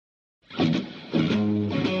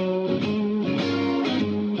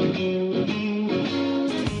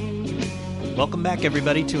Welcome back,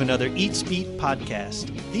 everybody, to another Eats Beat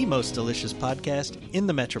podcast, the most delicious podcast in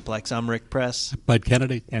the Metroplex. I'm Rick Press. Bud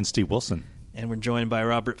Kennedy. And Steve Wilson. And we're joined by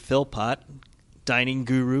Robert Philpott, dining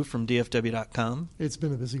guru from DFW.com. It's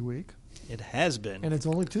been a busy week. It has been. And it's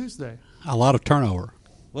only Tuesday. A lot of turnover.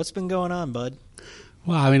 What's been going on, Bud?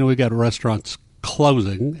 Well, I mean, we got restaurants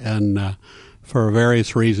closing, and for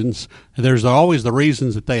various reasons. There's always the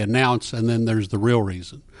reasons that they announce, and then there's the real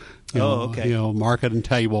reason. Okay. Market and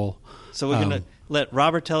Table. So we're going to let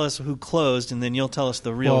Robert tell us who closed, and then you'll tell us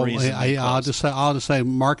the real reason. I'll just say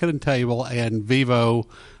Market and Table and Vivo,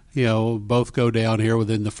 both go down here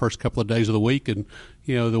within the first couple of days of the week, and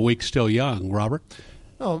the week's still young. Robert.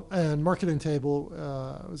 Oh, and Market and Table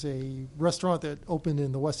was a restaurant that opened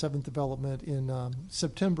in the West 7th development in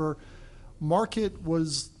September. Market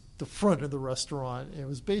was the front of the restaurant. It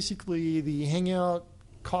was basically the hangout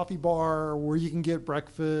coffee bar where you can get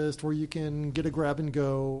breakfast, where you can get a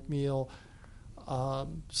grab-and-go meal,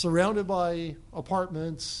 surrounded by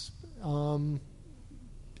apartments, and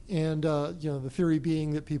the theory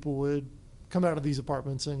being that people would come out of these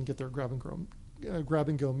apartments and get their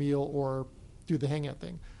grab-and-go meal or do the hangout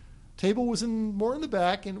thing. Table was more in the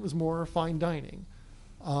back, and it was more fine dining.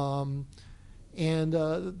 The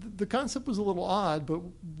concept was a little odd, but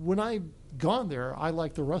when I gone there, I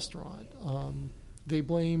liked the restaurant. They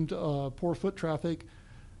blamed poor foot traffic.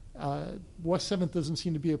 West 7th doesn't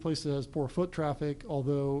seem to be a place that has poor foot traffic,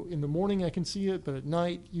 although in the morning I can see it, but at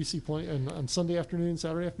night you see plenty, and on Sunday afternoons,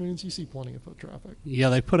 Saturday afternoons, you see plenty of foot traffic. Yeah,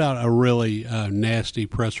 they put out a really nasty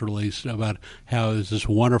press release about how it's this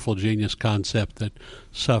wonderful genius concept that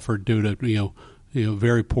suffered due to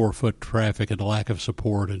very poor foot traffic and the lack of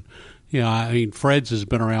support. And Fred's has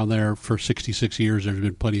been around there for 66 years. There's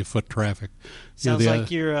been plenty of foot traffic. Sounds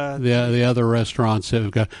like you're the other restaurants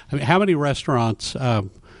have got. I mean, how many restaurants? I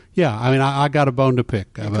got a bone to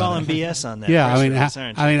pick. You're calling BS on that. Yeah,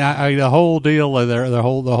 the whole deal, the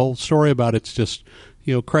whole story about it's just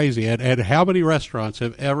crazy. And how many restaurants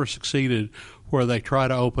have ever succeeded where they try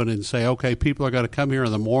to open and say, okay, people are going to come here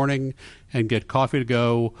in the morning and get coffee to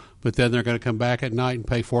go, but then they're going to come back at night and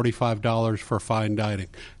pay $45 for fine dining.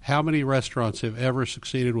 How many restaurants have ever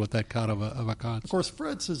succeeded with that kind of a concept? Of course,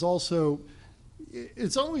 Fred's is also,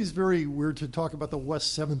 it's always very weird to talk about the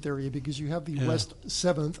West 7th area because you have the West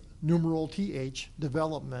 7th numeral TH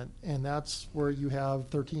development, and that's where you have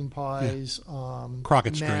 13 Pies,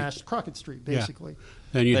 Crockett Mashed, Street. Crockett Street, basically.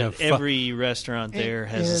 Yeah. And but every restaurant there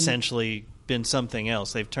has essentially been something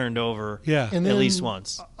else. They've turned over at least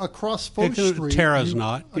once. Across Faux Street, Terra's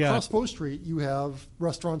not. Across Faux Street, you have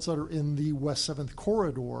restaurants that are in the West 7th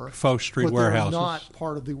corridor. Faux Street but warehouses. They're not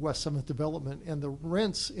part of the West 7th development. And the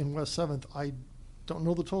rents in West 7th, I don't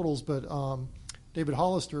know the totals, but David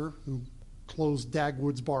Hollister, who closed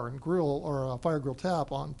Dagwood's Bar and Grill, or Fire Grill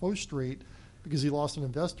Tap on Faux Street because he lost an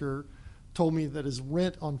investor, told me that his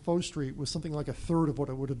rent on Faux Street was something like a third of what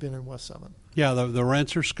it would have been in West 7th. Yeah, the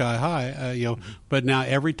rents are sky high, But now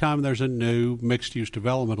every time there's a new mixed-use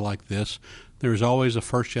development like this, there's always a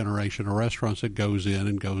first generation of restaurants that goes in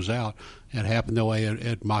and goes out. It happened that way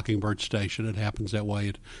at Mockingbird Station. It happens that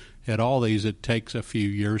way at all these. It takes a few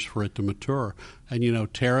years for it to mature.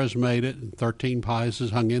 And, Terra's made it, and 13 Pies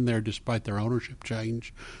has hung in there despite their ownership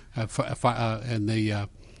change. The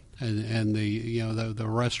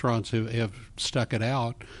restaurants have stuck it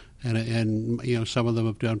out, and some of them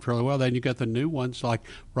have done fairly well. Then you got the new ones like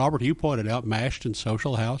Robert, you pointed out, Mashed and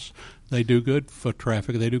Social House. They do good foot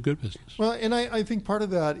traffic. They do good business. Well, and I think part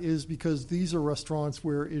of that is because these are restaurants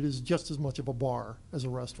where it is just as much of a bar as a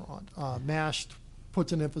restaurant. Mashed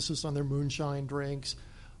puts an emphasis on their moonshine drinks.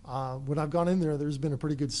 When I've gone in there, there's been a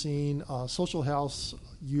pretty good scene. Social House,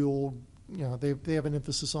 they have an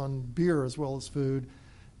emphasis on beer as well as food.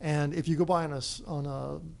 And if you go by on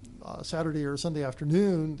a Saturday or Sunday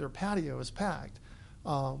afternoon, their patio is packed.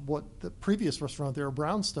 What the previous restaurant there,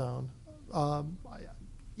 Brownstone,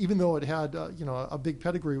 even though it had a big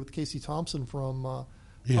pedigree with Casey Thompson from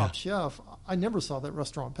Top Chef, I never saw that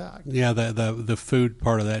restaurant packed. Yeah, the food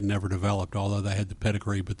part of that never developed, although they had the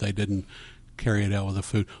pedigree, but they didn't carry it out with the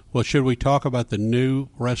food. Well, should we talk about the new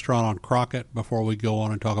restaurant on Crockett before we go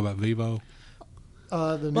on and talk about Vivo?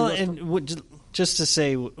 Just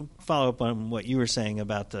to follow up on what you were saying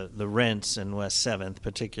about the rents in West 7th,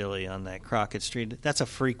 particularly on that Crockett Street, that's a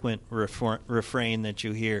frequent refrain that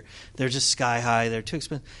you hear. They're just sky high. They're too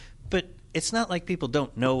expensive. But it's not like people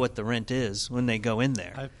don't know what the rent is when they go in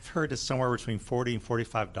there. I've heard it's somewhere between $40 and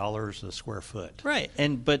 $45 a square foot. Right,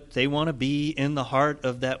 but they want to be in the heart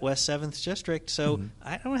of that West 7th district, so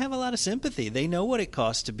I don't have a lot of sympathy. They know what it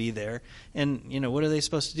costs to be there, and what are they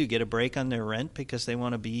supposed to do? Get a break on their rent because they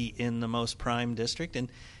want to be in the most prime district? And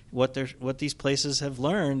what these places have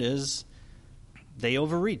learned is they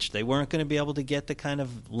overreached. They weren't going to be able to get the kind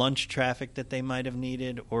of lunch traffic that they might have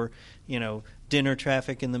needed, or dinner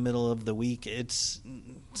traffic in the middle of the week. It's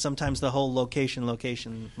sometimes the whole location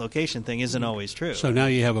thing isn't always true. So now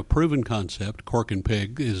you have a proven concept. Cork and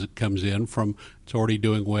Pig comes in from. It's already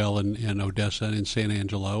doing well in Odessa and in San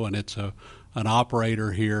Angelo, and it's an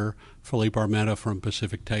operator here, Philippe Armenta from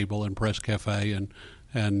Pacific Table and Press Cafe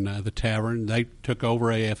and the Tavern. They took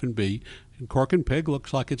over AF&B. And Cork and Pig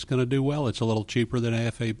looks like it's going to do well. It's a little cheaper than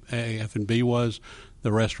AF&B was.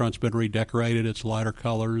 The restaurant's been redecorated. It's lighter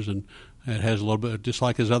colors, and it has a little bit, just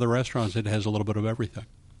like his other restaurants, it has a little bit of everything.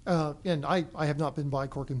 And I have not been by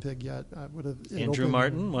Cork and Pig yet. Andrew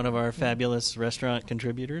Martin, one of our fabulous restaurant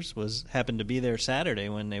contributors, happened to be there Saturday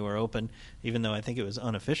when they were open, even though I think it was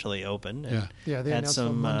unofficially open. And they had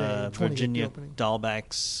some Monday, Virginia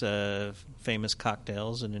Dahlback's famous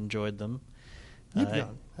cocktails and enjoyed them. You've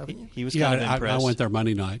gone, haven't you? He was kind of impressed. I went there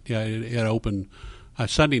Monday night. Yeah, it opened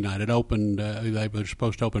Sunday night. It opened. They were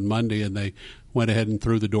supposed to open Monday, and they went ahead and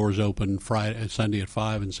threw the doors open Sunday at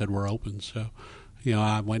 5 and said we're open. So,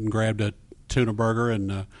 I went and grabbed a tuna burger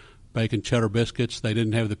and bacon cheddar biscuits. They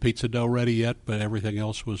didn't have the pizza dough ready yet, but everything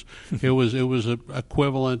else was. It was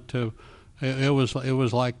equivalent to. It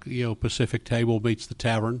was like Pacific Table meets the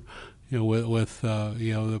Tavern. With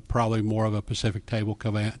probably more of a Pacific Table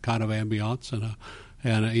kind of ambiance,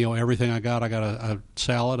 and everything I got a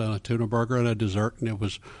salad and a tuna burger and a dessert, and it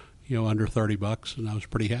was under $30, and I was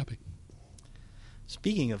pretty happy.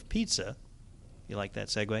 Speaking of pizza, you like that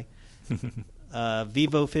segue?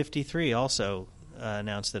 Vivo 53 also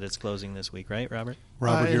announced that it's closing this week, right, Robert?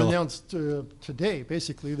 It announced today.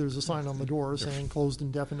 Basically, there's a sign on the door saying closed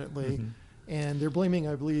indefinitely. Mm-hmm. And they're blaming,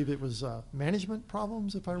 I believe it was management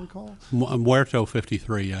problems, if I recall. Muerto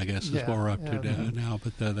 53, I guess, is what we're up to now.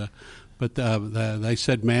 But they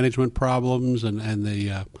said management problems, and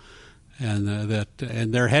there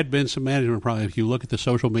had been some management problems. If you look at the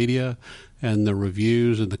social media and the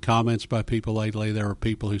reviews and the comments by people lately, there were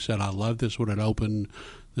people who said, "I loved this when it opened.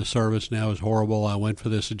 The service now is horrible. I went for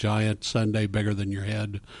this giant sundae bigger than your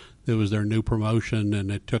head. It was their new promotion,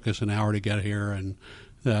 and it took us an hour to get here, and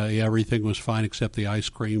everything was fine except the ice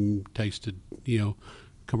cream tasted,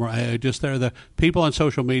 just there. The people on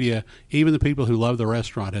social media, even the people who love the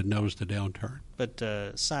restaurant, had noticed the downturn. But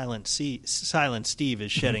Silent Steve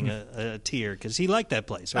is shedding a tear because he liked that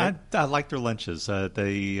place, right? I like their lunches.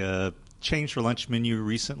 They changed their lunch menu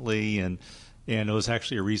recently, and it was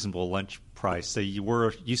actually a reasonable lunch price. They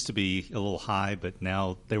used to be a little high, but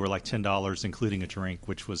now they were like $10, including a drink,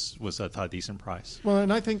 which was a decent price. Well,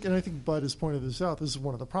 and I think Bud has pointed this out. This is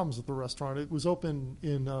one of the problems with the restaurant. It was open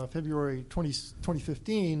in February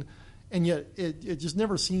 2015, and yet it just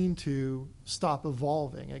never seemed to stop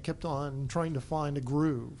evolving. It kept on trying to find a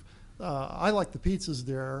groove. I like the pizzas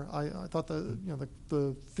there. I thought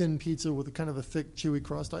the thin pizza with a kind of a thick, chewy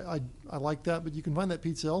crust. I like that, but you can find that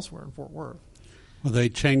pizza elsewhere in Fort Worth. Well, they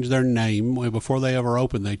changed their name. Before they ever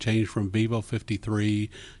opened, they changed from Vivo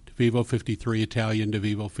 53 to Vivo 53 Italian to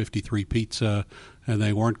Vivo 53 Pizza, and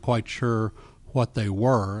they weren't quite sure what they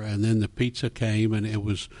were. And then the pizza came, and it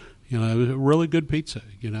was a really good pizza,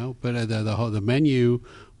 But the menu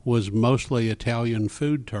was mostly Italian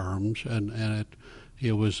food terms, and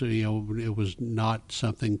it was not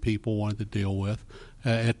something people wanted to deal with.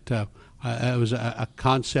 It was a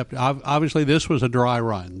concept. Obviously, this was a dry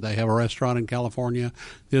run. They have a restaurant in California.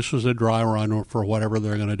 This was a dry run for whatever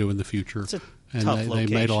they're going to do in the future. It's a and tough they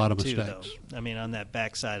location made a lot of too, mistakes. though. I mean, on that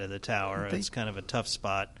backside of the tower, it's kind of a tough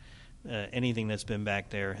spot. Anything that's been back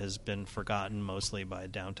there has been forgotten mostly by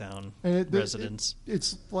downtown residents.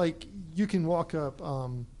 It's like you can walk up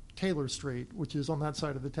Taylor Street, which is on that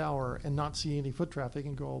side of the tower, and not see any foot traffic,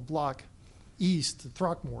 and go a block east to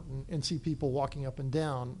Throckmorton and see people walking up and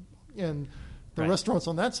down. And the restaurants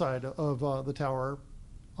on that side of the tower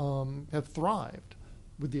have thrived,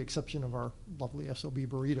 with the exception of our lovely SOB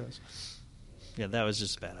burritos. Yeah, that was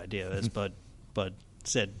just a bad idea, as Bud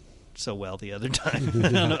said so well the other time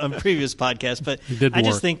on previous podcasts. But I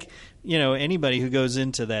just think anybody who goes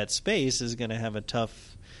into that space is going to have a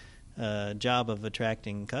tough job of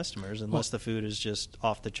attracting customers unless the food is just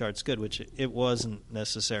off the charts good, which it wasn't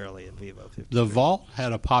necessarily at Vivo 53. The Vault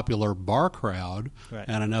had a popular bar crowd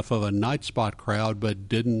and enough of a night spot crowd, but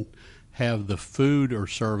didn't have the food or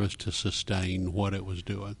service to sustain what it was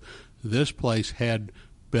doing. this place had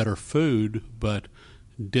better food, but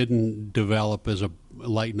didn't develop as a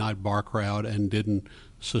late night bar crowd and didn't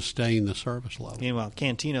sustain the service level. Meanwhile,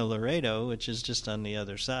 Cantina Laredo, which is just on the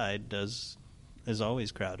other side, is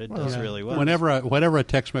always crowded. Does really well. Whenever a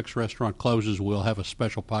Tex-Mex restaurant closes, we'll have a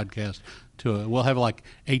special podcast to it. We'll have like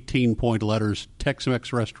 18-point letters.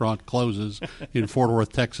 Tex-Mex restaurant closes in Fort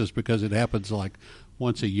Worth, Texas, because it happens like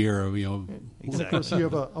once a year. And of course, you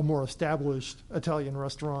have a more established Italian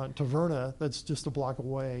restaurant, Taverna, that's just a block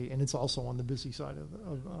away, and it's also on the busy side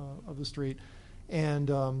of the street. And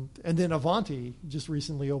then Avanti just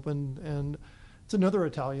recently opened, and it's another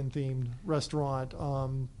Italian-themed restaurant.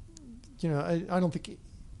 I don't think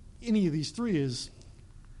any of these three is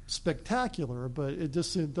spectacular, but it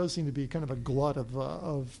does seem to be kind of a glut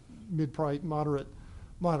of mid-price,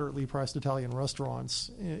 moderately priced Italian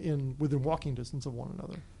restaurants within walking distance of one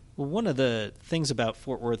another. Well, one of the things about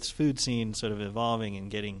Fort Worth's food scene sort of evolving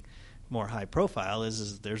and getting more high profile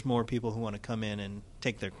is there's more people who want to come in and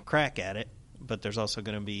take their crack at it, but there's also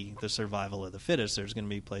going to be the survival of the fittest. There's going to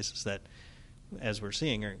be places that, as we're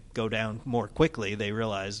seeing, go down more quickly. They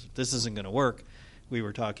realize this isn't going to work. We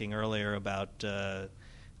were talking earlier about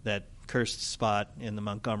that cursed spot in the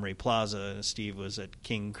Montgomery Plaza. Steve was at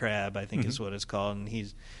King Crab, I think is what it's called,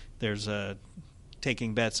 and there's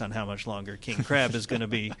taking bets on how much longer King Crab is going to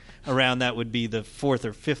be around. That would be the fourth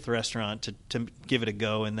or fifth restaurant to give it a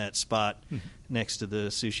go in that spot next to the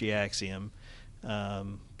Sushi Axiom,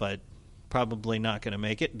 but probably not going to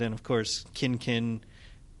make it. Then, of course, Kin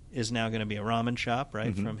is now going to be a ramen shop,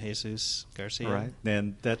 right, from Jesus Garcia. Right,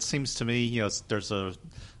 and that seems to me, there's a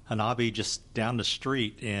Hanabi just down the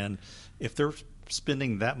street, and if they're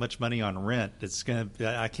spending that much money on rent,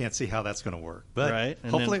 I can't see how that's going to work. But right.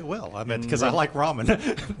 hopefully it will. I mean, because I like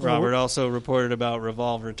ramen. Robert also reported about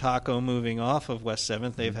Revolver Taco moving off of West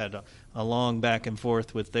 7th. They've had a long back and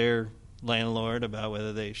forth with their landlord about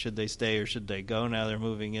whether they should stay or should they go. Now they're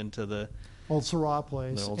moving into the Old Syrah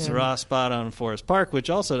place. The Old Syrah spot on Forest Park, which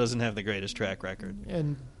also doesn't have the greatest track record.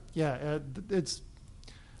 And it's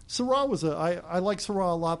Syrah was I like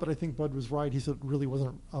Syrah a lot, but I think Bud was right. He said it really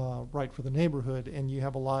wasn't right for the neighborhood, and you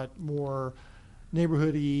have a lot more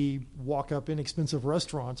neighborhoody, walk-up, inexpensive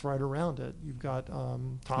restaurants right around it. You've got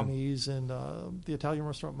Tommy's and the Italian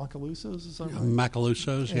restaurant Macaluso's. Is that right?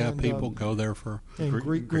 Macaluso's, yeah. People go there for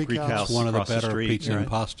Greek House. One of the better pizza and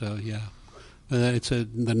pasta, yeah.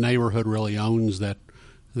 The neighborhood really owns that.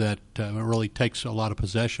 It really takes a lot of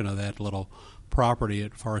possession of that little property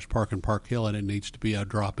at Forest Park and Park Hill, and it needs to be a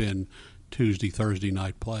drop-in Tuesday, Thursday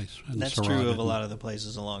night place. And that's true of a lot of the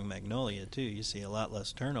places along Magnolia, too. You see a lot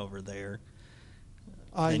less turnover there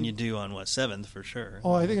than you do on West 7th, for sure.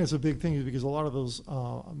 Oh, I think that's a big thing because a lot of those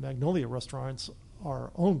Magnolia restaurants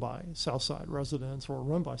are owned by Southside residents or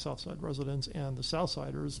run by Southside residents, and the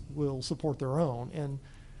Southsiders will support their own.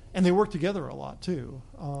 And they work together a lot, too.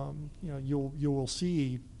 You will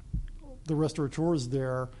see the restaurateurs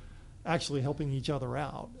there actually helping each other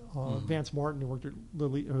out. Vance Martin, who worked at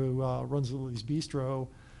who runs Lily's Bistro.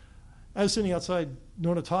 I was sitting outside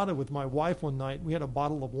Nonotada with my wife one night. We had a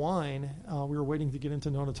bottle of wine. We were waiting to get into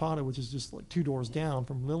Nonotada, which is just like 2 doors down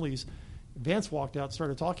from Lily's. Vance walked out,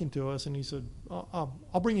 started talking to us, and he said,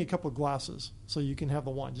 I'll bring you a couple of glasses so you can have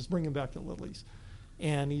the wine. Just bring them back to Lily's.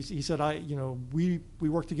 And he said, we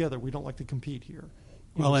work together. We don't like to compete here.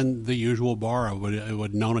 Well, in the usual bar,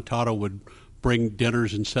 Nonotada would bring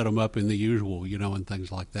dinners and set them up in the usual, and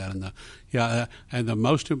things like that. And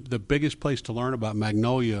the biggest place to learn about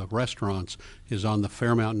Magnolia restaurants is on the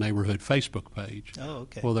Fairmount Neighborhood Facebook page. Oh,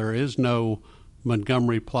 okay. Well, there is no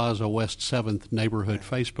Montgomery Plaza West 7th Neighborhood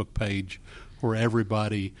Facebook page where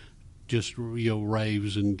everybody just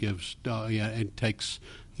raves and gives and takes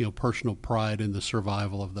personal pride in the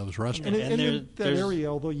survival of those restaurants. And in that area,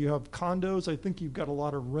 although you have condos, I think you've got a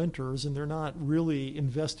lot of renters, and they're not really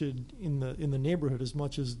invested in the neighborhood as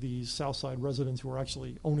much as these Southside residents who are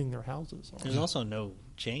actually owning their houses. There's also no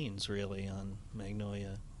chains really on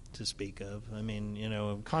Magnolia to speak of. I mean,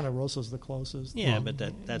 Conde Rosa's the closest. Yeah, but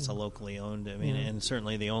that's a locally owned. I mean, and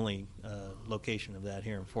certainly the only location of that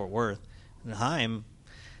here in Fort Worth. And Heim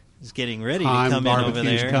is getting ready to come in over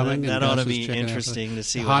there. That ought to be interesting to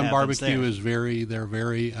see what happens there. Heim Barbecue they're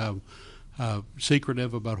very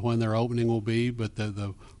secretive about when their opening will be, but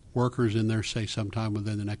the workers in there say sometime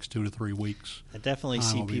within the next 2 to 3 weeks. I definitely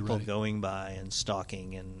see people going by and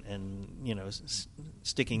stalking and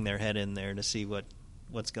sticking their head in there to see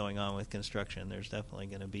what's going on with construction. There's definitely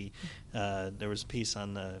going to be there was a piece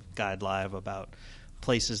on the Guide Live about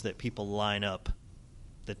places that people line up,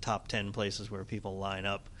 the top 10 places where people line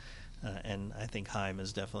up And I think Heim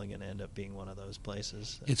is definitely going to end up being one of those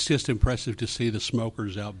places. It's just impressive to see the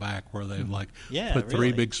smokers out back where they've put three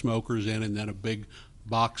really big smokers in and then a big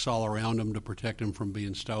box all around them to protect them from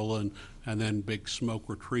being stolen, and then big smoke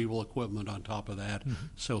retrieval equipment on top of that,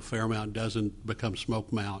 so Fairmount doesn't become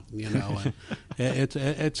Smoke Mount. And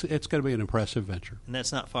it's going to be an impressive venture. And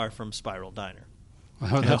that's not far from Spiral Diner.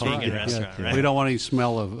 Oh, that's Vegan right. restaurant, right? We don't want any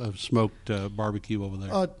smell of smoked barbecue over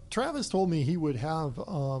there. Travis told me he would have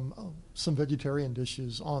some vegetarian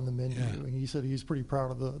dishes on the menu, and he said he's pretty proud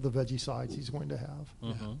of the veggie sides he's going to have.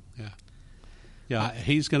 Yeah,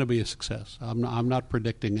 he's going to be a success. I'm not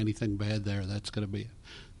predicting anything bad there. That's going to be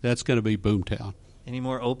Boomtown. Any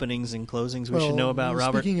more openings and closings we should know about,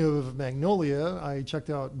 Robert? Speaking of Magnolia, I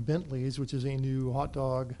checked out Bentley's, which is a new hot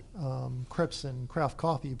dog, crepes and craft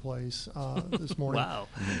coffee place this morning. Wow.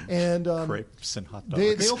 And crepes and hot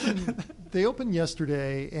dogs. They opened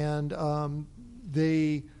yesterday, and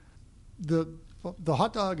the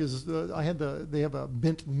hot dog is they have a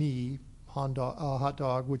bent me hot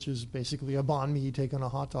dog, which is basically a banh mi take on a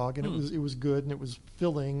hot dog, and it was good and it was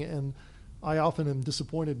filling. And I often am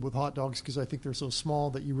disappointed with hot dogs because I think they're so small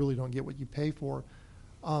that you really don't get what you pay for.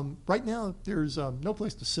 Right now, there's no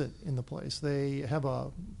place to sit in the place. They have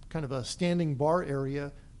a kind of a standing bar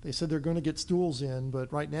area. They said they're going to get stools in,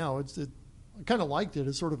 but right now I kind of liked it.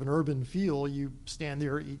 It's sort of an urban feel. You stand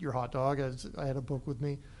there, eat your hot dog. I had a book with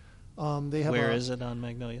me. Where is it on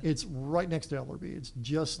Magnolia? It's right next to Ellerby. It's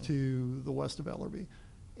just to the west of Ellerby.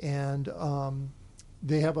 And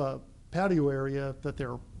they have a patio area that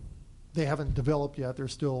they haven't developed yet. They're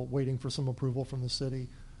still waiting for some approval from the city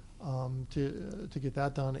to get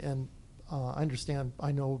that done. And I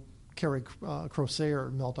know Carrie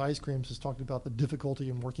Crossair, Melt Ice Creams, has talked about the difficulty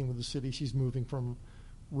in working with the city. She's moving from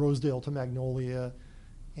Rosedale to Magnolia,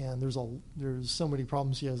 and there's so many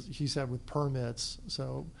problems she's had with permits.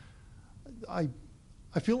 So I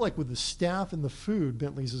feel like with the staff and the food,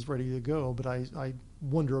 Bentley's is ready to go, but I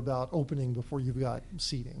wonder about opening before you've got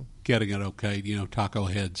seating. Getting it okay. Taco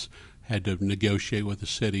Heads had to negotiate with the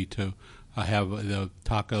city to have the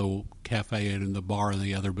taco cafe in the bar in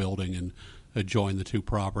the other building and join the two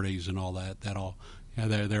properties and all that.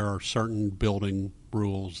 There are certain building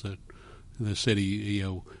rules that the city,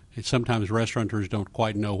 sometimes restaurateurs don't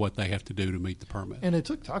quite know what they have to do to meet the permit. And it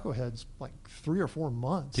took Taco Heads like 3 or 4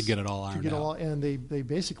 months to get it all ironed out. And they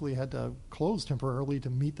basically had to close temporarily to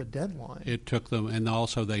meet the deadline. It took them, and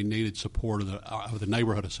also they needed support of the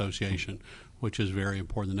neighborhood association, which is very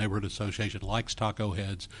important. The neighborhood association likes Taco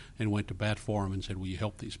Heads and went to bat for them and said, "Will you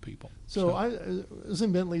help these people?" So I was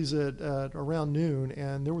in Bentley's at around noon,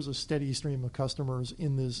 and there was a steady stream of customers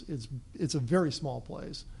in this. It's a very small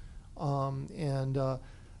place, and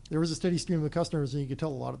there was a steady stream of customers, and you could tell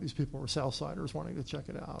a lot of these people were Southsiders wanting to check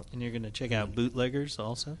it out. And you're going to check out Bootleggers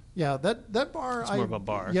also? Yeah, that bar. It's more of a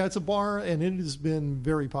bar. Yeah, it's a bar, and it has been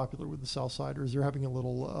very popular with the Southsiders. They're having a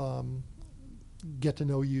little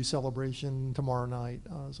get-to-know-you celebration tomorrow night,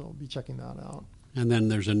 so I'll be checking that out. And then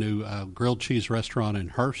there's a new grilled cheese restaurant in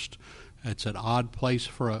Hearst. It's an odd place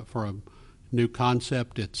for a new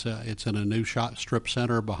concept. It's in a new strip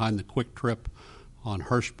center behind the Quick Trip on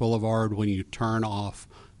Hearst Boulevard. When you turn off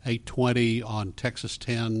 820 on Texas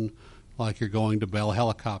 10, like you're going to Bell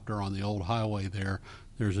Helicopter on the old highway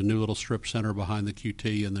there's a new little strip center behind the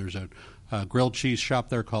QT, and there's a grilled cheese shop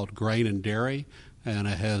there called Grain and Dairy, and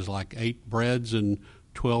it has like 8 breads and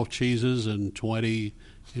 12 cheeses and 20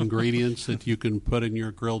 ingredients that you can put in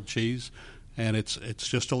your grilled cheese, and it's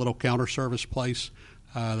just a little counter service place.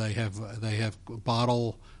 They have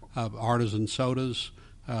bottle artisan sodas.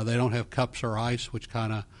 They don't have cups or ice, which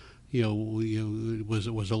kind of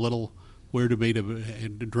was a little weird to me to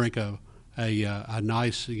drink a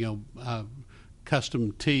nice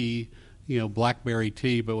custom tea, blackberry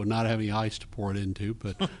tea, but would not have any ice to pour it into.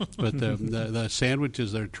 But the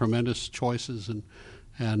sandwiches, they're tremendous choices,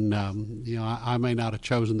 and I may not have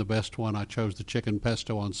chosen the best one. I chose the chicken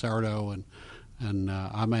pesto on sourdough, and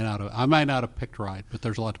I may not have picked right, but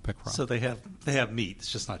there's a lot to pick from. So they have meat.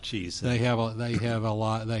 It's just not cheese. They have a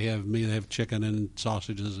lot. They have meat. They have chicken and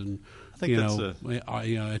sausages and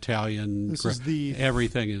Italian.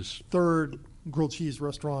 Everything is third grilled cheese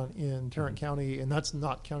restaurant in Tarrant County, and that's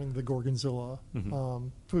not counting the Gorgonzola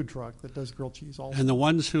food truck that does grilled cheese also. And the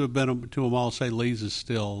ones who have been to them all say Lee's is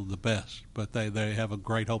still the best, but they have a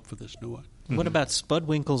great hope for this new one. What about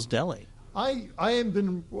Spudwinkle's Deli? I have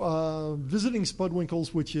been visiting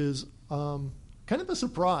Spudwinkle's, which is kind of a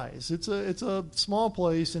surprise. It's a small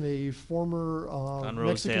place in a former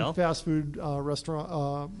Mexican fast food restaurant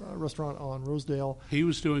on Rosedale. He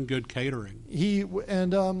was doing good catering.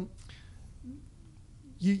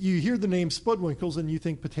 You hear the name Spudwinkles and you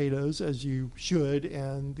think potatoes, as you should,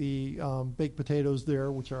 and the baked potatoes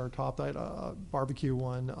there, which are topped. I had a barbecue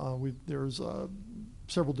one. There's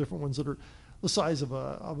several different ones that are the size of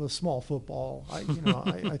a small football.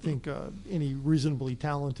 I think any reasonably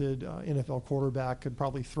talented NFL quarterback could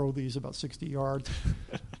probably throw these about 60 yards.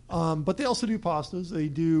 But they also do pastas. They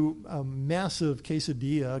do a massive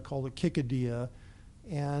quesadilla called a Kikadilla,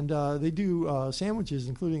 and they do sandwiches,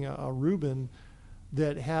 including a Reuben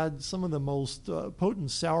that had some of the most potent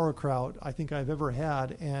sauerkraut I think I've ever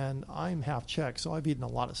had, and I'm half Czech, so I've eaten a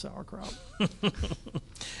lot of sauerkraut.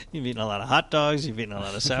 You've eaten a lot of hot dogs. You've eaten a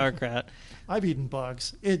lot of sauerkraut. I've eaten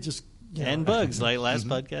bugs. It just and bugs. Like last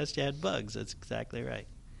podcast, you had bugs. That's exactly right.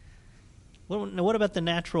 What about the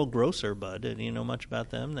Natural Grocer, Bud? Do you know much about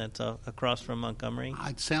them? That's across from Montgomery.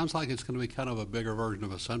 It sounds like it's going to be kind of a bigger version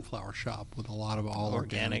of a sunflower shop with a lot of all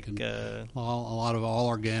organic and a lot of all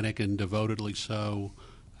organic and devotedly so.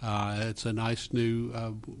 It's a nice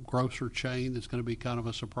new grocer chain that's going to be kind of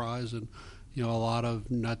a surprise, and a lot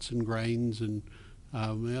of nuts and grains, and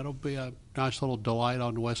it'll be a nice little delight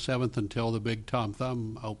on West 7th until the big Tom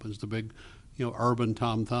Thumb opens. The big, urban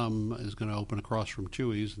Tom Thumb is going to open across from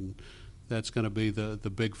Chewy's, and that's going to be the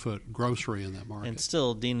Bigfoot grocery in that market. And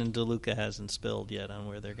still, Dean and DeLuca hasn't spilled yet on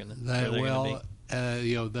where they're going to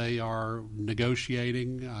be. They are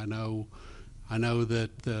negotiating. I know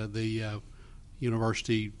that the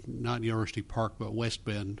University, not University Park, but West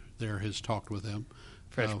Bend there has talked with them.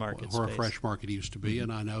 Fresh Market where space. a Fresh Market used to be,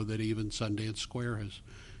 and I know that even Sundance Square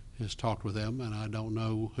has talked with them, and I don't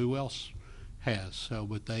know who else has. So,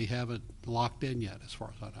 but they haven't locked in yet, as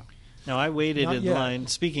far as I know. Now, I waited Not in yet. line.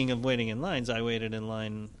 Speaking of waiting in lines, I waited in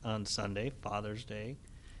line on Sunday, Father's Day.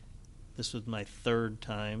 This was my third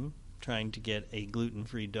time trying to get a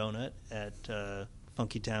gluten-free donut at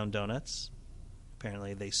Funky Town Donuts.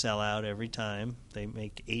 Apparently, they sell out every time. They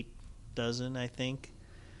make 8 dozen, I think,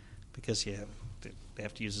 because they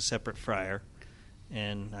have to use a separate fryer.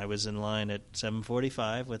 And I was in line at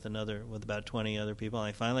 7:45 with about 20 other people. And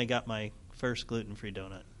I finally got my first gluten-free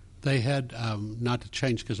donut. They had, not to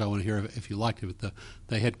change because I want to hear if you liked it, but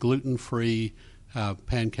they had gluten-free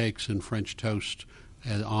pancakes and French toast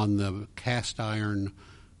on the cast iron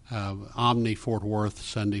Omni Fort Worth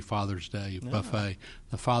Sunday Father's Day buffet.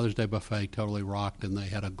 The Father's Day buffet totally rocked, and they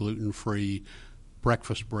had a gluten-free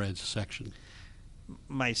breakfast breads section.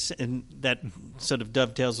 And that sort of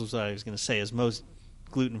dovetails with what I was going to say, is most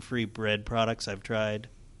gluten-free bread products I've tried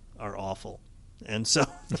are awful. And so...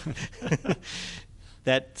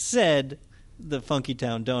 That said, the Funky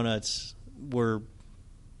Town Donuts were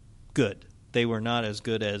good. They were not as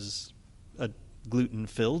good as a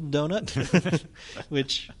gluten-filled donut,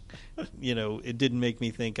 which, it didn't make me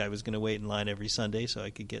think I was going to wait in line every Sunday so I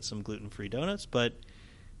could get some gluten-free donuts. But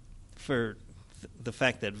for the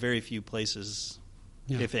fact that very few places,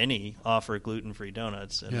 if any, offer gluten-free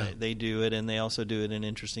donuts, and they do it, and they also do it in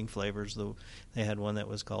interesting flavors. They had one that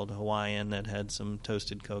was called Hawaiian that had some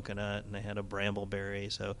toasted coconut, and they had a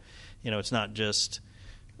brambleberry. So, it's not just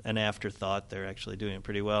an afterthought. They're actually doing it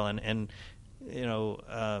pretty well. And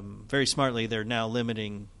very smartly, they're now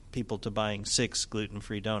limiting people to buying 6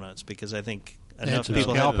 gluten-free donuts, because I think enough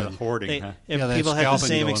people have hoarding. if people had the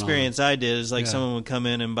same going experience I did. It's like someone would come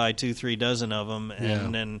in and buy 2-3 dozen of them,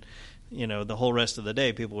 and then the whole rest of the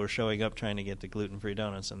day people were showing up trying to get the gluten-free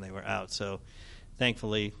donuts, and they were out. So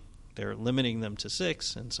thankfully they're limiting them to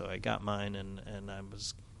 6, and so I got mine, and I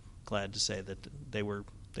was glad to say that they were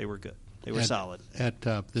good. They were solid.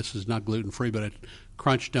 This is not gluten-free, but at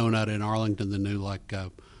Crunch Donut in Arlington, the new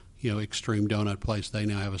extreme donut place, they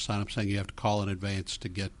now have a sign-up saying you have to call in advance to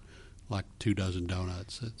get 2 dozen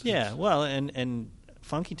donuts. Well, and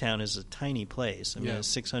Funky Town is a tiny place. I mean, it's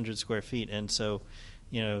 600 square feet, and so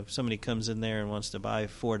if somebody comes in there and wants to buy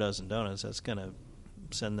 4 dozen donuts, that's going to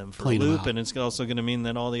send them for a loop, and it's also going to mean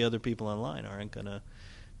that all the other people online aren't going to,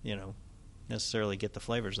 necessarily get the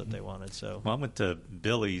flavors that they wanted. So, I went to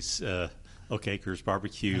Billy's Oak Acres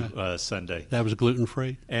barbecue Sunday. That was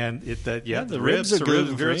gluten-free, and the ribs are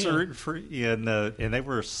gluten-free, and they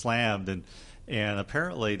were slammed, and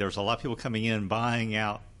apparently there was a lot of people coming in buying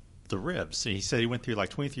out the ribs. And he said he went through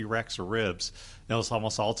 23 racks of ribs. That was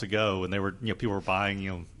almost all to go, and they were people were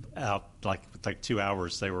buying out like 2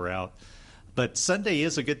 hours they were out. But Sunday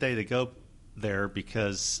is a good day to go there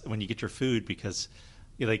because when you get your food, because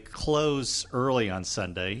they close early on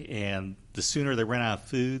Sunday, and the sooner they run out of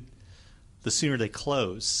food, the sooner they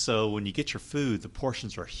close. So when you get your food, the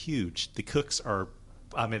portions are huge. The cooks are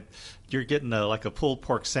I mean, you're getting like a pulled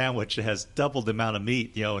pork sandwich that has double the amount of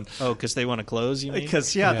meat, you know. And because they want to close, you mean?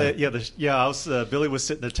 because I was Billy was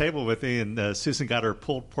sitting at the table with me, and Susan got her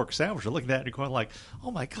pulled pork sandwich. We're looking at it and going like,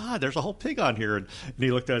 "Oh my God, there's a whole pig on here!" And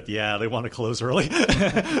he looked at it. Yeah, they want to close early.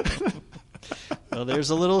 Well, there's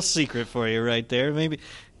a little secret for you right there. Maybe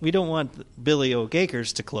we don't want Billy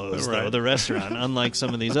O'Gakers to close, though, the restaurant, unlike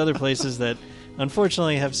some of these other places that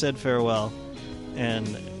unfortunately have said farewell.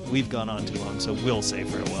 And we've gone on too long, so we'll say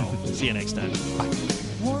farewell. See you next time.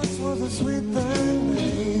 Bye.